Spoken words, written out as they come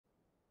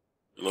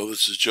Hello,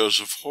 this is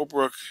Joseph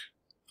Holbrook,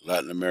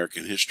 Latin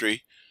American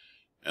History,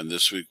 and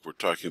this week we're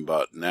talking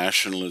about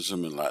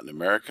nationalism in Latin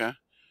America.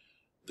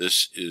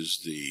 This is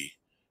the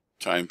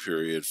time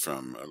period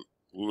from a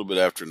little bit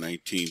after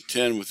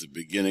 1910 with the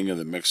beginning of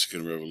the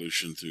Mexican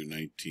Revolution through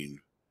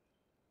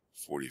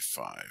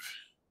 1945.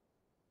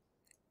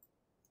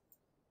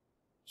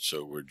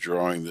 So we're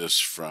drawing this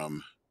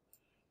from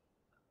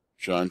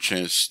John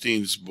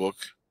Chastain's book,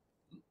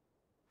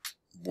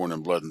 Born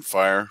in Blood and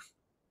Fire,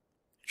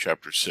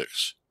 Chapter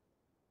 6.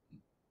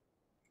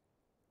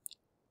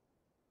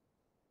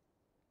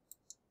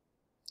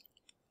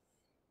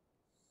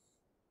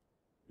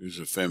 Here's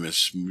a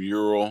famous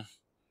mural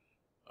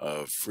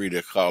of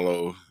Frida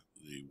Kahlo,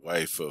 the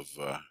wife of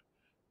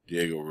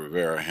Diego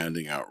Rivera,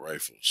 handing out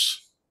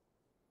rifles.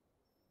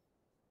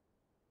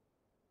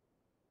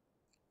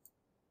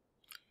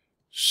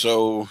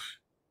 So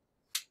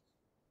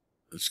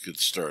let's get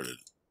started.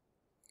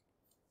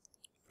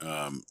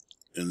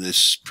 In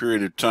this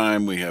period of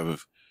time, we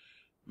have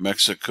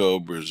Mexico,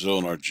 Brazil,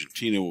 and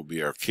Argentina will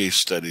be our case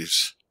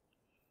studies.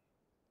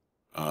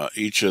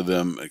 Each of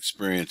them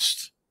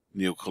experienced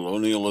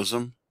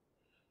neocolonialism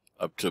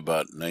up to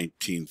about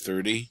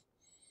 1930.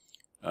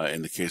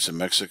 In the case of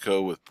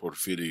Mexico, with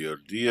Porfirio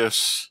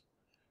Diaz,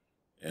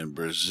 and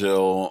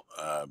Brazil,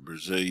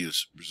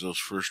 Brazil's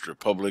first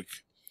republic,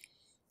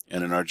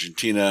 and in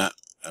Argentina,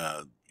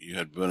 you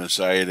had Buenos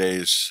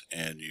Aires,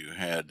 and you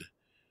had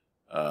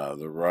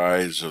the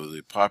rise of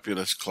the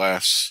populist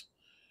class.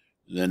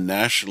 Then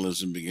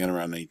nationalism began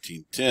around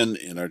 1910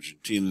 in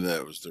Argentina.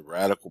 That was the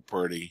Radical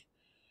Party.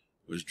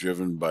 It was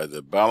driven by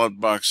the ballot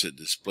box. It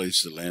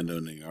displaced the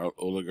landowning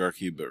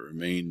oligarchy, but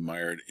remained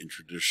mired in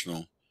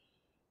traditional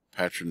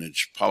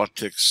patronage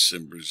politics.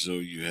 In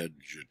Brazil, you had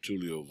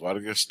Getulio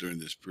Vargas during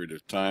this period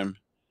of time,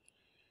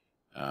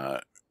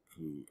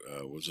 who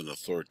was an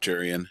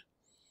authoritarian.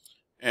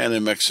 And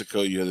in Mexico,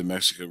 you had the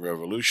Mexican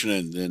Revolution,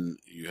 and then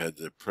you had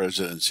the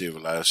presidency of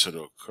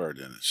Lázaro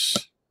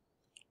Cárdenas.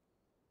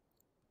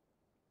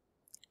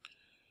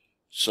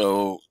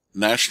 So,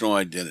 national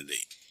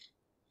identity.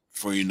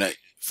 For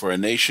a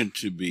nation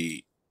to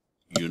be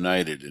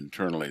united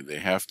internally, they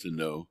have to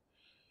know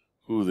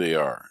who they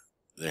are.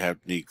 They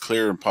have to need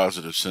clear and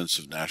positive sense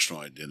of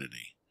national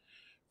identity.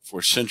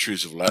 For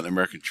centuries of Latin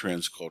American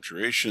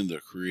transculturation,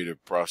 the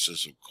creative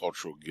process of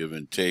cultural give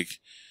and take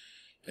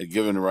had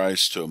given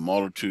rise to a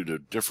multitude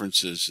of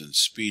differences in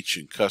speech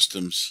and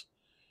customs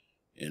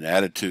and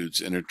attitudes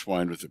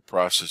intertwined with the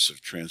process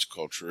of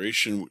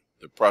transculturation.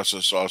 The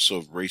process also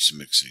of race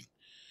mixing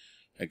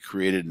had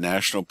created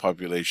national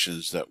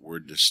populations that were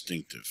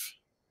distinctive.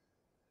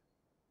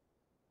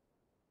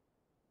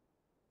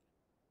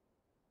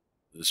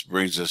 This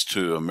brings us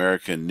to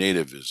American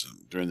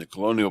nativism. During the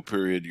colonial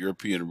period,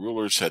 European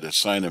rulers had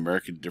assigned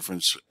American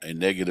difference a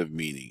negative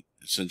meaning,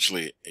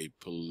 essentially a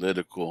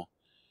political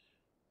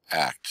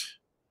act,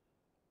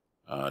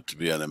 to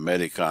be an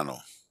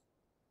Americano.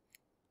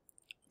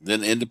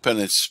 Then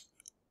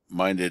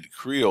independence-minded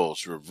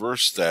Creoles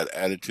reversed that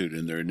attitude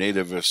in their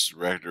nativist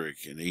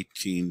rhetoric in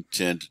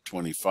 1810 to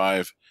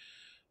 25.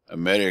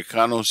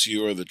 Americanos,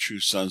 you are the true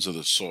sons of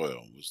the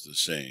soil, was the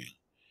saying.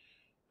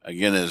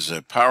 Again, as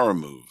a power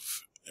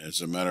move,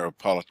 as a matter of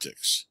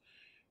politics.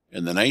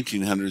 In the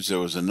 1900s, there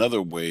was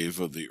another wave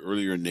of the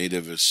earlier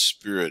nativist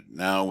spirit,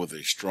 now with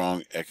a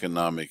strong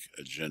economic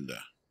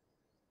agenda.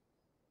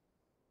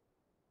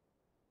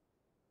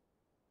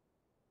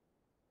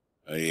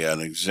 An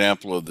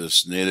example of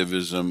this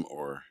nativism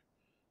or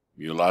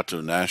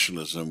mulatto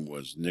nationalism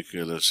was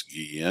Nicholas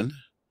Guillen.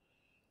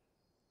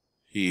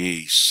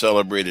 He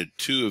celebrated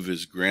two of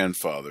his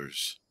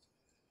grandfathers,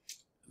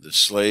 the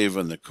slave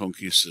and the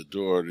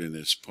conquistador, in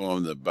his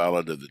poem The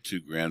Ballad of the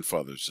Two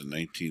Grandfathers in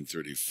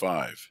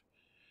 1935.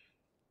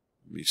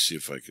 Let me see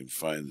if I can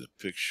find the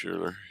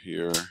picture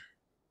here.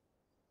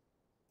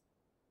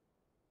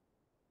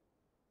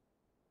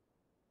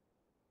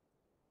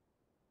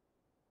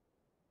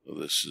 Well,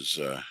 this is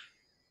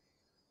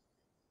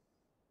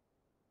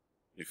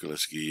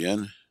Nicholas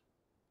Guillen.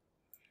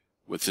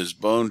 With his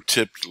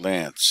bone-tipped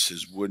lance,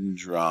 his wooden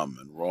drum,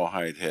 and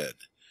rawhide head,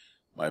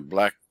 my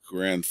black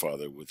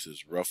grandfather with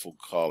his ruffled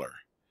collar,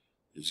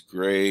 his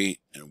gray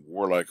and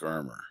warlike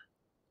armor,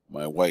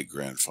 my white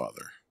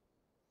grandfather.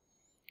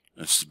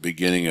 That's the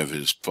beginning of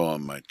his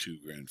poem, My Two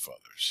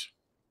Grandfathers.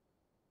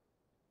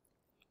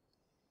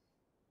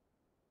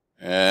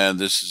 And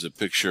this is a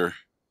picture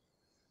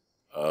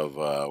of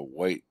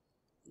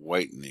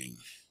whitening.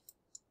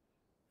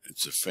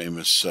 It's a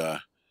famous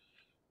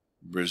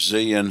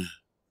Brazilian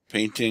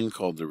painting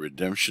called The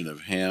Redemption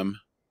of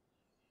Ham.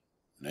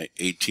 In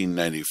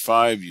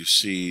 1895, you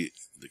see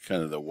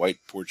the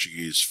white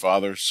Portuguese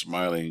father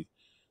smiling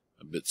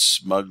a bit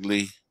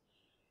smugly,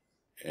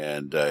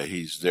 and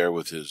he's there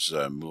with his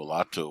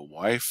mulatto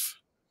wife,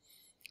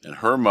 and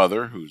her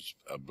mother, who's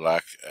a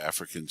black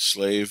African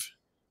slave,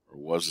 or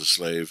was a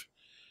slave,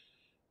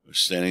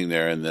 was standing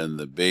there, and then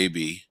the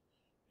baby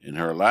in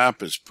her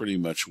lap is pretty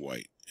much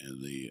white,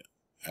 and the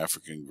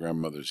African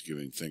grandmother is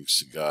giving thanks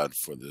to God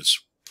for this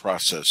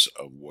process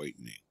of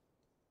whitening.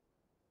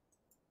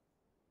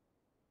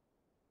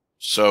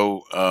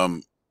 So,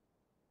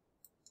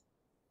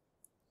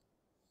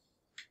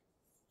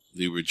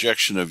 the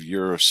rejection of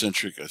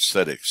Eurocentric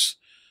aesthetics.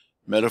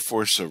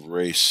 Metaphors of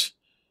race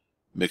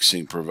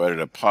mixing provided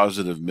a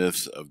positive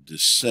myth of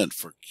descent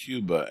for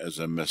Cuba as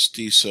a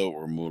mestizo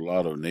or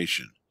mulatto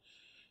nation.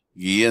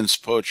 Guillen's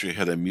poetry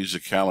had a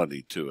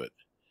musicality to it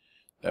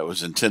that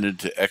was intended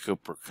to echo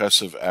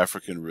percussive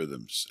African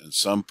rhythms, and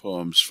some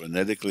poems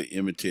phonetically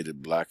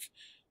imitated black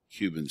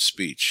Cuban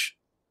speech.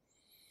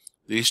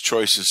 These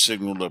choices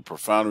signaled a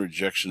profound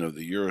rejection of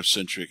the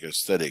Eurocentric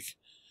aesthetic,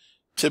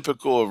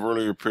 typical of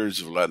earlier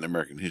periods of Latin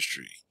American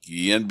history.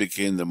 Guillen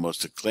became the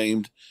most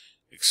acclaimed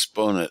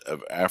exponent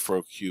of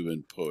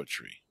Afro-Cuban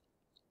poetry.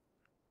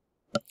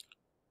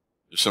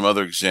 There's some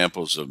other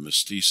examples of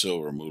mestizo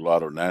or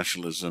mulatto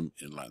nationalism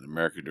in Latin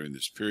America during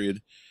this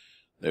period.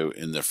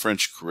 In the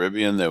French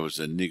Caribbean, there was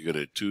a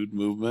negritude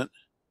movement.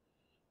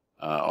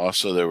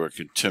 Also, there were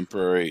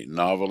contemporary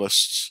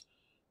novelists.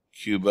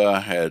 Cuba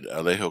had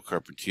Alejo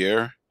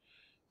Carpentier.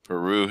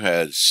 Peru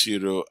had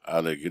Ciro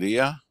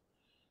Alegría.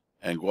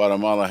 And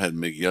Guatemala had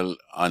Miguel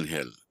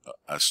Ángel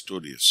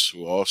Asturias,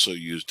 who also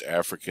used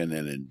African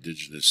and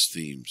indigenous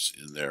themes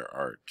in their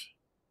art.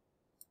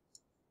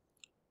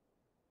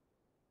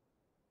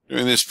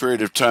 During this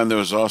period of time, there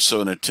was also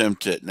an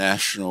attempt at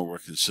national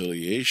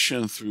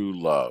reconciliation through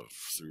love,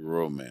 through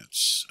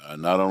romance.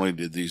 Not only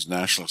did these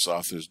nationalist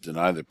authors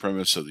deny the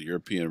premise of the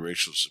European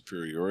racial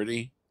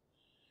superiority,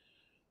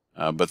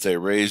 but they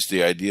raised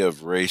the idea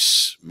of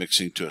race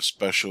mixing to a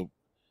special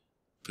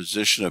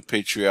position of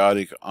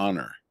patriotic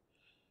honor.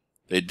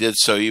 They did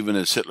so even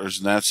as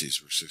Hitler's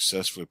Nazis were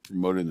successfully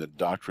promoting the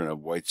doctrine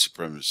of white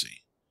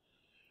supremacy.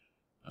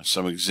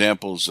 Some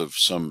examples of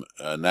some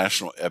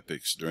national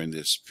epics during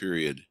this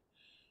period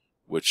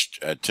which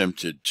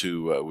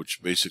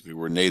basically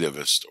were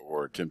nativist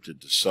or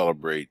attempted to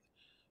celebrate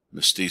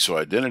mestizo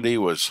identity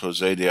was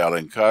José de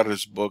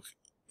Alencar's book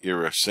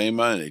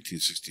Iracema in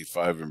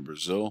 1865 in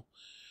Brazil,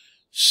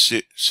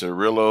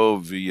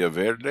 Cirilo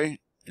Villaverde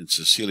and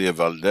Cecilia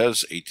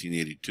Valdés,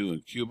 1882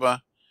 in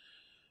Cuba,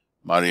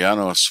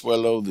 Mariano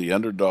Azuelo, The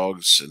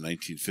Underdogs in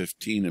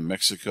 1915 in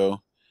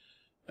Mexico,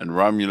 and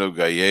Romulo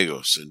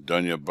Gallegos and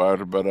Doña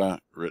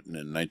Barbara, written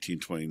in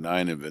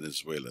 1929 in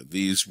Venezuela.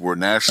 These were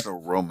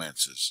national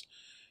romances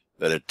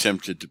that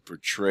attempted to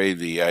portray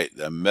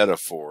the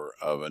metaphor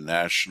of a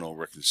national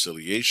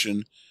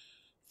reconciliation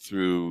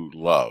through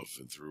love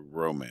and through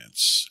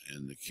romance.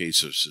 In the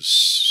case of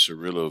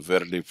Cirilo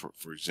Verde,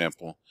 for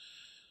example,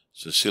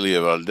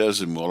 Cecilia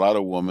Valdés, a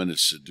mulatto woman,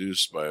 is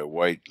seduced by a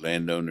white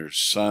landowner's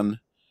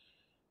son,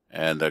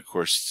 and of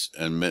course,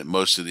 in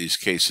most of these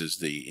cases,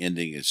 the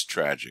ending is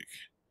tragic,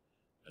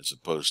 as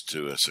opposed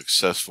to a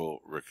successful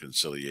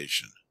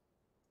reconciliation.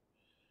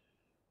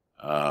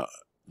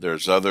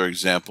 There's other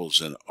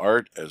examples in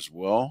art as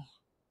well.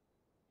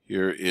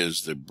 Here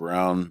is The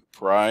Brown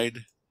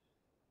Pride,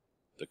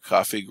 The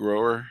Coffee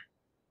Grower,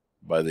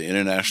 by the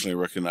internationally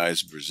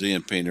recognized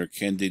Brazilian painter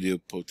Cândido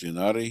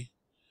Portinari,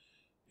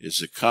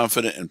 is a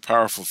confident and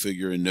powerful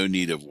figure in no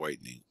need of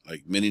whitening.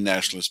 Like many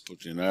nationalists,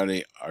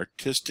 Portinari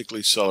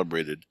artistically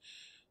celebrated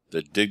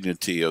the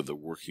dignity of the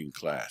working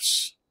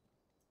class.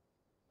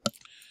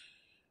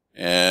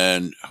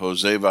 And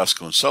José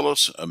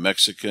Vasconcelos, a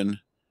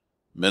Mexican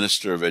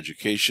minister of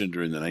education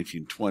during the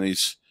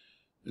 1920s,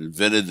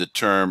 invented the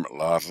term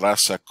La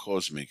Raza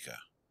Cósmica,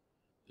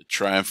 the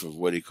triumph of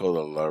what he called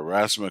the La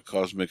Raza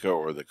Cósmica,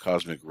 or the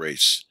cosmic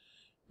race,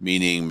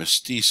 meaning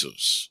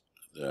mestizos,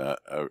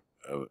 a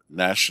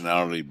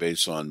nationality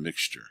based on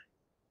mixture.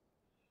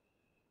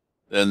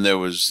 Then there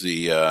was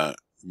the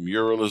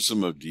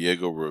muralism of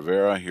Diego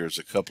Rivera. Here's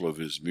a couple of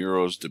his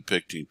murals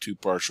depicting two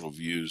partial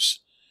views.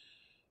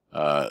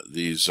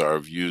 These are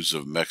views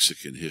of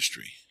Mexican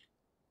history.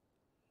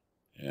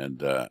 And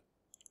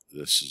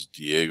this is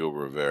Diego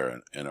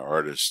Rivera, an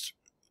artist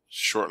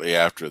shortly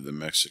after the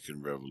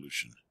Mexican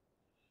Revolution.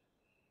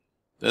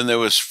 Then there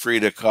was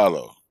Frida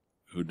Kahlo,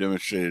 who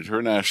demonstrated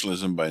her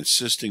nationalism by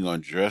insisting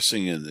on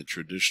dressing in the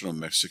traditional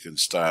Mexican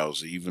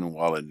styles even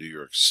while in New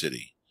York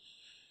City.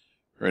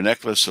 Her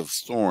necklace of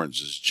thorns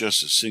is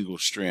just a single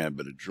strand,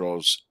 but it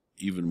draws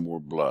even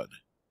more blood.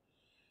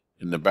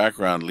 In the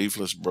background,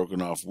 leafless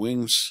broken off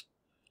wings,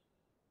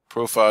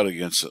 profiled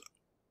against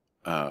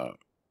a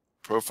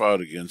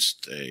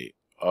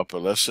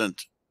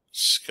opalescent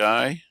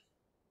sky.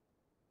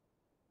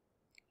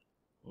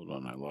 Hold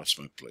on, I lost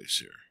my place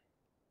here.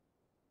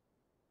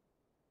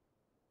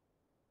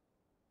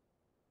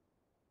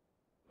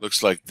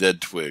 Looks like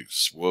dead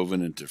twigs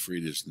woven into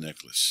Frida's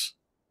necklace.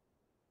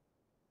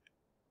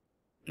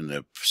 In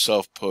the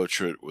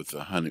self-portrait with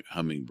a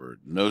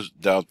hummingbird. No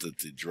doubt that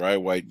the dry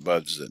white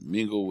buds that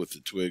mingle with the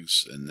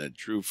twigs and that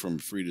drew from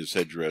Frida's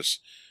headdress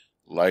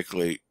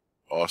likely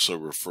also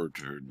referred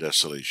to her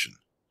desolation.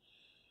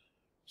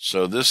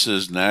 So this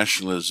is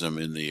nationalism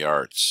in the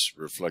arts,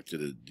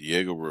 reflected in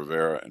Diego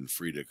Rivera and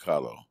Frida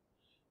Kahlo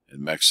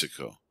in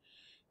Mexico.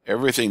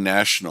 Everything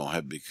national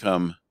had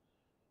become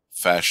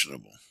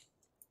fashionable.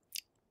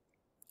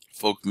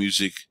 Folk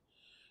music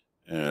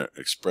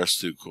expressed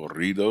through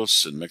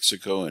corridos in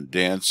Mexico and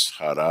dance,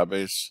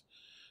 jarabes,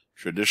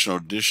 traditional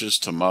dishes,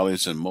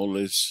 tamales and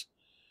moles,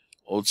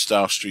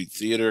 old-style street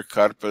theater,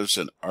 carpas,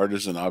 and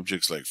artisan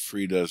objects like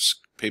Frida's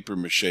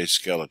papier-mâché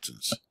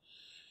skeletons.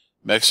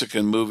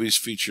 Mexican movies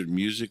featured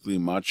musically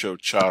macho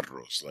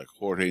charros like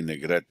Jorge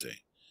Negrete,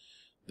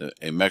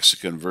 a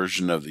Mexican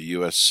version of the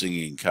U.S.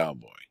 singing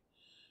cowboy,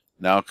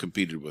 now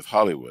competed with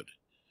Hollywood.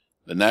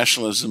 The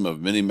nationalism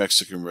of many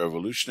Mexican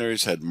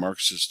revolutionaries had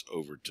Marxist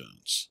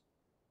overtones.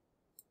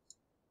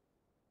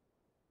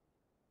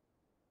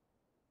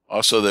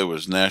 Also, there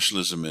was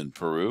nationalism in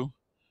Peru.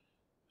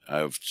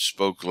 I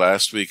spoke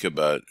last week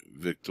about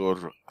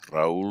Victor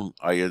Raúl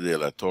Aya de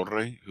la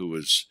Torre,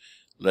 who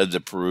led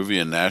the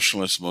Peruvian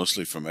nationalists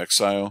mostly from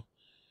exile.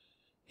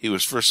 He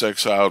was first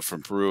exiled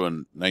from Peru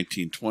in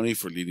 1920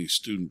 for leading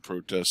student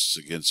protests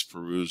against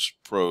Peru's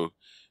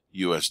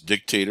pro-U.S.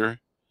 dictator.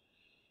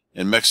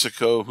 In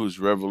Mexico, whose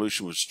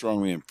revolution was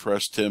strongly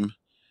impressed him,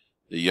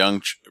 the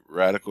young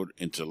radical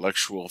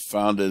intellectual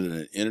founded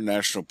an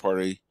international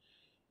party,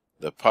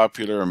 the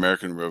Popular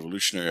American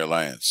Revolutionary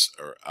Alliance,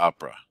 or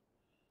APRA,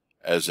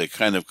 as a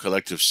kind of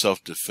collective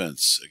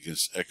self-defense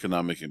against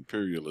economic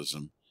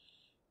imperialism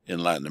in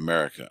Latin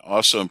America.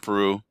 Also in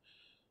Peru,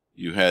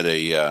 you had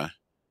a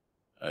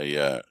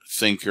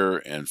thinker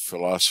and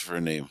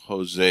philosopher named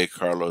Jose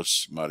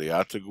Carlos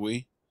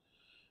Mariátegui,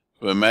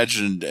 who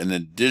imagined an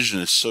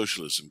indigenous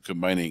socialism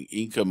combining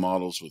Inca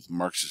models with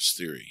Marxist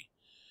theory.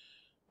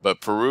 But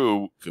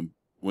Peru,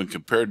 when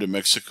compared to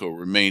Mexico,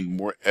 remained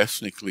more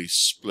ethnically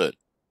split.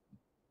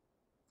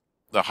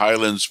 The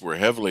highlands were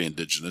heavily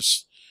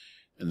indigenous,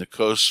 and the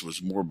coast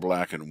was more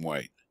black and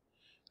white.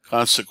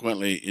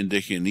 Consequently,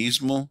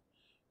 indigenismo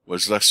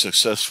was less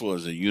successful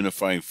as a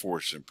unifying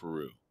force in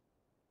Peru,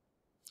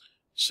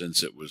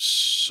 since it was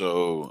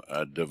so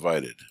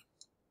divided.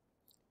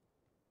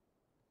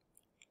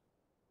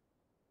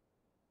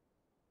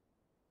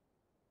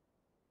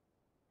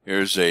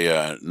 Here's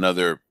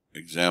another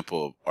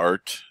example of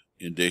art,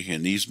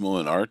 indigenismo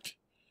in art.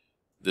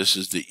 This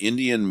is the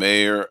Indian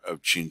Mayor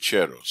of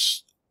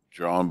Chincheros,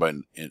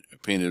 painted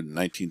in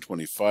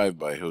 1925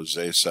 by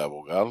Jose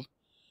Sabogal.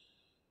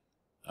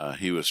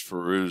 He was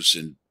Peru's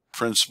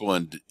principal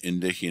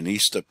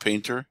indigenista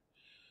painter.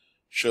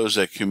 Shows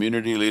a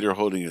community leader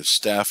holding a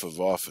staff of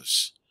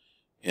office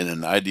in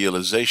an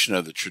idealization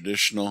of the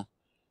traditional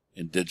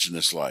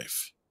indigenous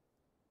life.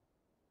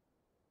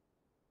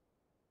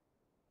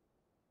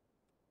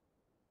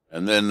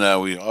 And then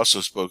we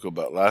also spoke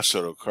about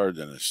Lázaro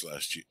Cárdenas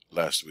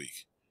last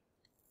week.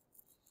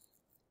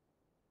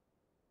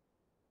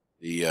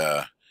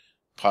 The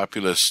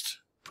populist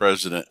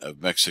president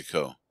of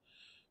Mexico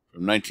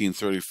from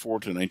 1934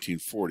 to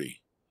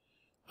 1940.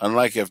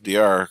 Unlike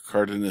FDR,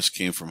 Cárdenas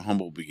came from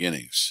humble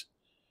beginnings.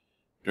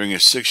 During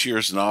his 6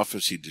 years in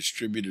office, he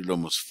distributed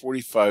almost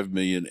 45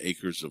 million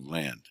acres of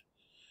land,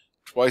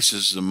 twice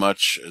as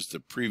much as the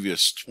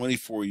previous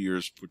 24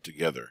 years put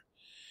together.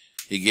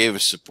 He gave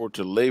his support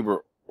to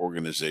labor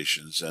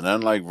organizations and,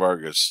 unlike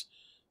Vargas,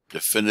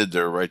 defended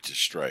their right to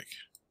strike.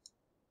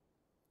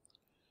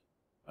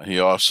 He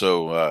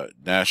also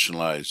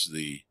nationalized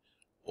the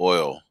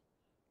oil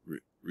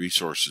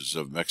resources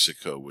of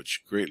Mexico,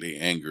 which greatly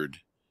angered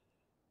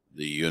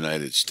the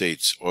United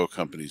States, oil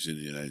companies in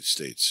the United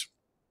States.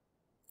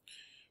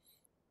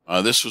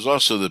 This was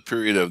also the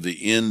period of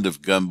the end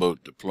of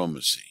gunboat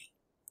diplomacy.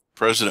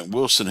 President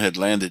Wilson had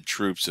landed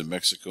troops in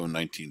Mexico in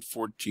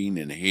 1914,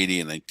 in Haiti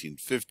in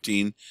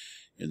 1915,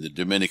 in the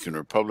Dominican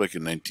Republic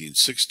in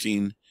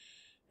 1916,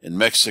 in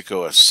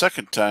Mexico a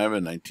second time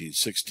in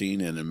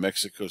 1916, and in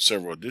Mexico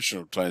several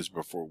additional times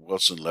before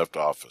Wilson left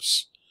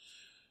office.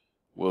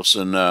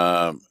 Wilson,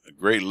 a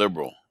great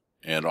liberal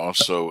and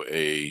also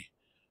a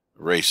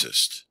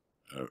racist,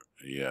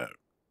 a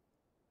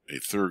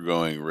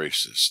thoroughgoing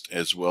racist,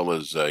 as well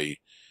as a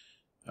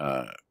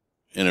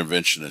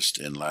interventionist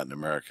in Latin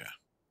America.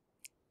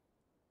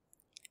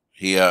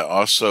 He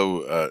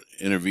also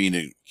intervened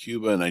in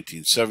Cuba in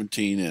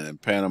 1917 and in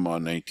Panama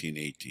in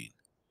 1918.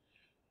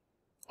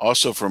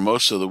 Also, for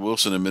most of the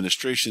Wilson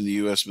administration, the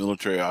U.S.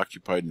 military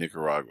occupied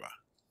Nicaragua,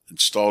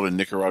 installed a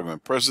Nicaraguan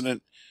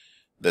president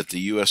that the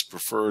U.S.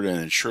 preferred, and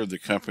ensured the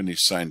company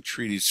signed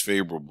treaties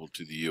favorable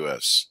to the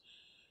U.S.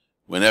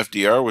 When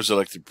FDR was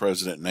elected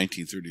president in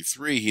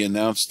 1933, he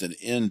announced an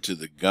end to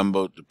the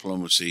gunboat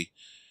diplomacy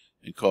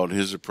and called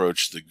his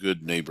approach the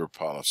good neighbor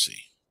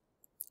policy,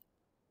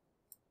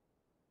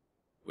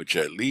 which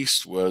at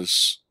least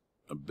was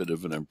a bit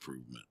of an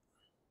improvement.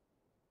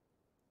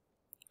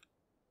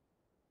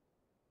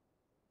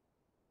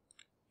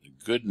 The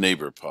good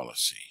neighbor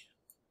policy.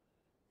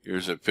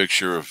 Here's a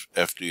picture of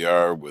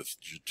FDR with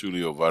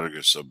Getúlio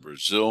Vargas of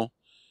Brazil.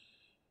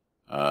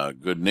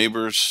 Good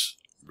neighbors.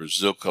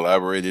 Brazil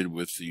collaborated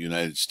with the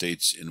United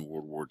States in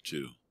World War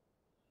II.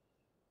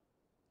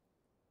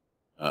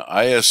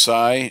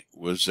 ISI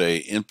was a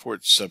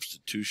import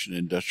substitution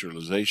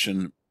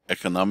industrialization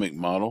economic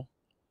model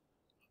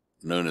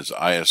known as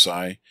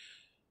ISI,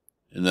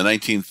 In the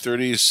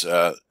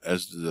 1930s,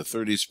 as the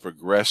 30s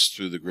progressed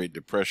through the Great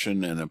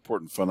Depression, an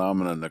important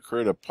phenomenon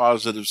occurred, a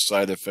positive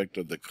side effect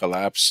of the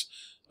collapse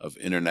of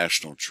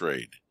international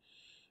trade.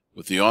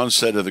 With the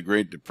onset of the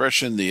Great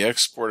Depression, the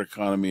export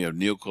economy of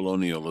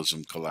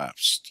neocolonialism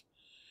collapsed.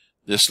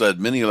 This led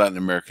many Latin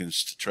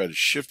Americans to try to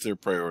shift their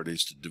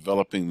priorities to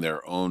developing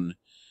their own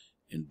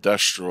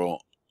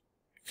industrial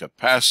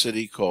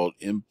capacity, called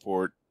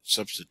import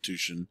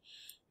substitution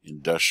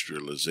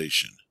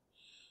industrialization.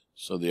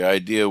 So the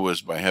idea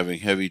was, by having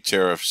heavy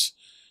tariffs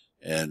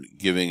and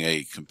giving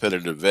a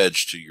competitive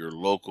edge to your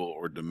local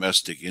or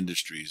domestic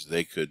industries,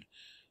 they could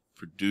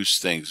produce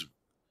things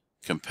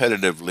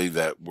competitively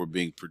that were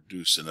being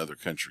produced in other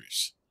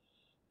countries.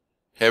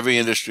 Heavy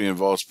industry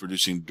involves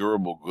producing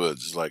durable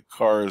goods like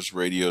cars,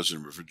 radios,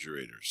 and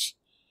refrigerators.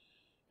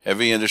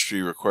 Heavy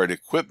industry required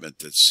equipment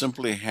that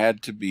simply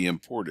had to be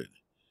imported.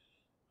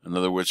 In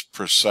other words,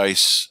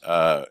 precise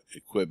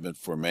equipment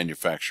for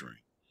manufacturing.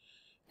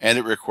 And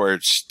it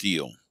required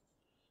steel.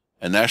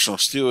 A national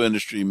steel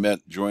industry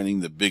meant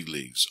joining the big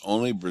leagues.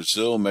 Only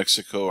Brazil,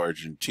 Mexico,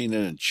 Argentina,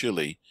 and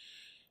Chile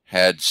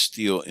had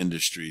steel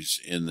industries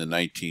in the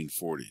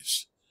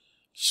 1940s.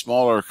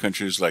 Smaller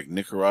countries like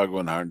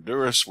Nicaragua and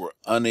Honduras were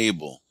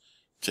unable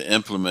to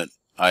implement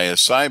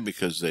ISI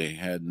because they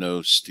had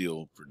no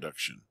steel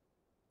production.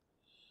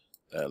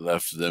 That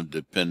left them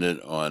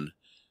dependent on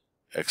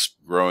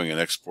growing and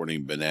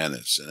exporting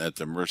bananas and at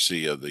the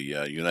mercy of the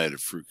United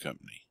Fruit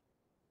Company.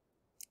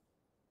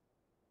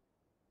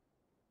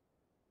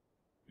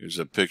 Here's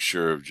a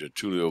picture of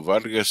Getúlio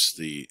Vargas,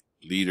 the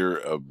leader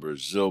of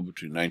Brazil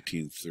between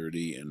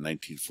 1930 and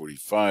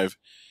 1945.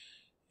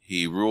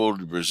 He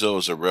ruled Brazil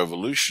as a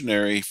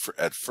revolutionary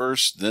at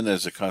first, then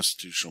as a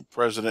constitutional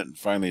president, and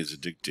finally as a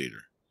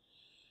dictator.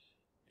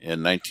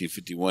 In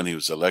 1951, he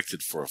was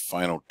elected for a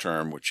final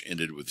term, which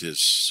ended with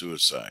his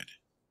suicide,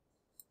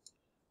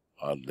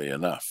 oddly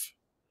enough.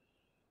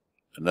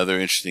 Another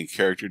interesting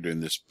character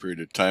during this period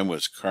of time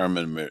was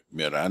Carmen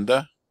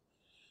Miranda.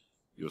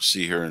 You'll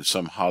see her in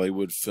some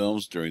Hollywood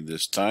films during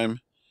this time.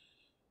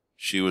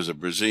 She was a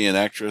Brazilian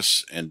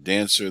actress and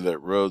dancer that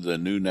rode the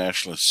new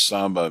nationalist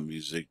samba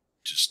music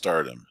to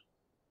stardom.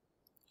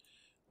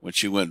 When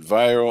she went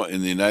viral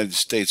in the United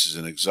States as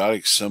an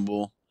exotic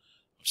symbol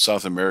of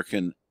South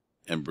American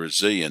and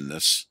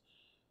Brazilianness,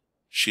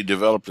 she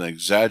developed an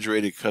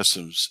exaggerated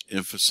customs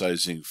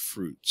emphasizing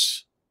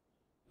fruits.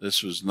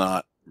 This was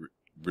not,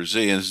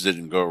 Brazilians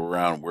didn't go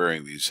around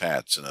wearing these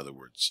hats, in other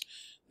words.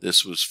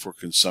 This was for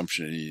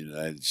consumption in the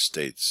United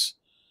States.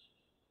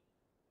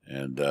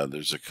 And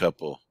there's a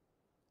couple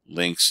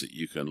links that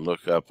you can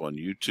look up on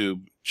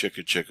YouTube.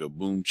 Chicka Chicka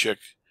Boom Chick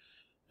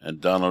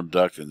and Donald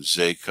Duck and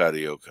Zay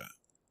Carioca.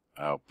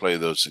 I'll play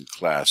those in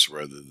class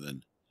rather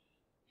than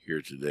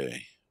here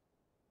today.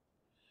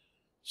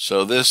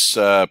 So this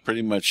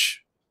pretty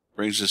much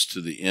brings us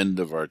to the end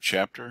of our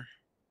chapter.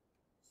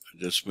 I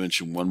just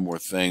mentioned one more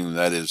thing, and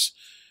that is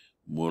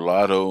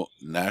mulatto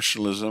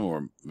nationalism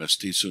or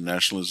mestizo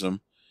nationalism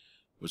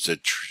was a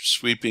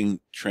sweeping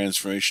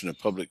transformation of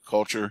public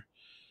culture.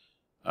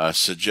 It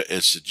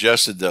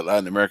suggested that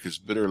Latin America's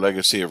bitter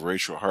legacy of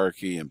racial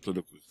hierarchy and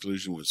political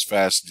exclusion was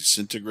fast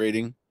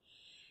disintegrating.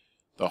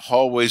 The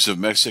hallways of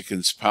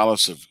Mexico's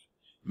palace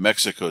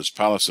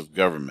of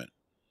government,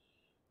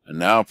 and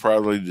now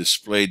proudly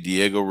displayed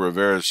Diego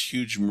Rivera's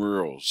huge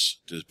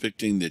murals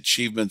depicting the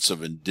achievements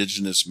of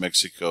indigenous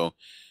Mexico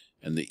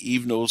and the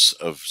evils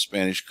of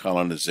Spanish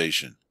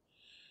colonization.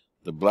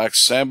 The black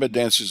samba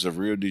dancers of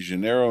Rio de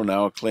Janeiro,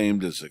 now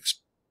acclaimed as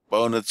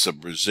exponents of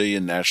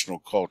Brazilian national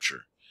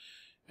culture,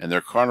 and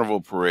their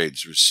carnival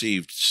parades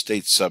received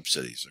state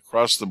subsidies.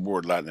 Across the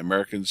board, Latin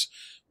Americans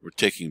were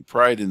taking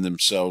pride in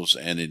themselves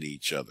and in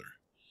each other.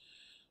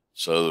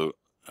 So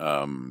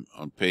on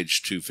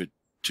page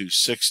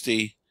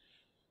 260,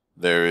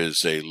 there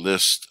is a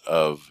list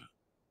of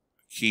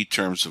key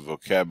terms of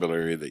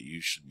vocabulary that you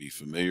should be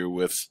familiar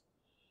with.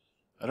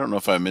 I don't know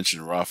if I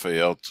mentioned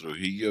Rafael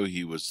Trujillo.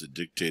 He was the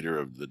dictator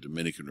of the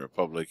Dominican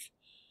Republic.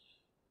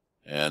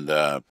 And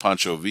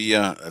Pancho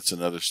Villa, that's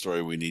another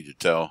story we need to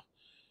tell.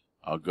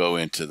 I'll go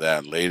into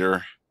that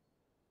later.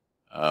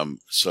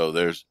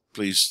 So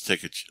please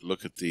take a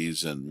look at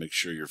these and make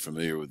sure you're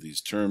familiar with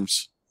these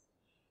terms.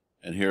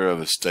 And here are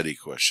the study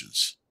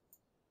questions.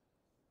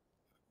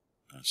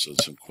 So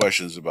some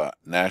questions about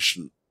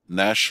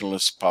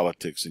nationalist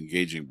politics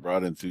engaging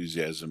broad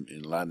enthusiasm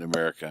in Latin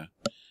America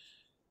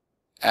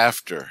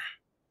after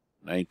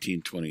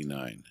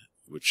 1929,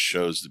 which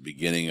shows the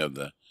beginning of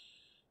the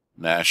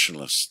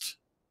nationalist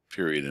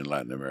period in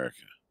Latin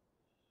America.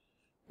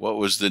 What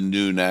was the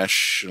new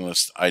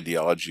nationalist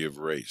ideology of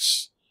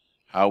race?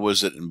 How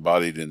was it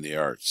embodied in the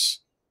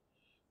arts?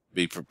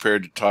 Be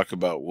prepared to talk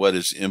about what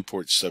is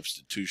import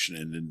substitution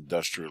and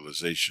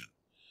industrialization.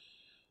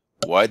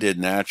 Why did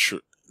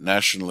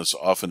nationalists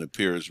often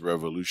appear as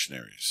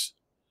revolutionaries?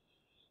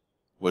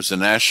 Was the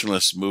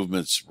nationalist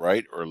movements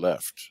right or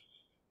left?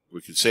 We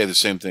could say the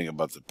same thing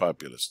about the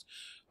populists.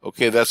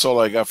 Okay, that's all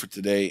I got for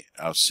today.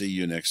 I'll see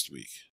you next week.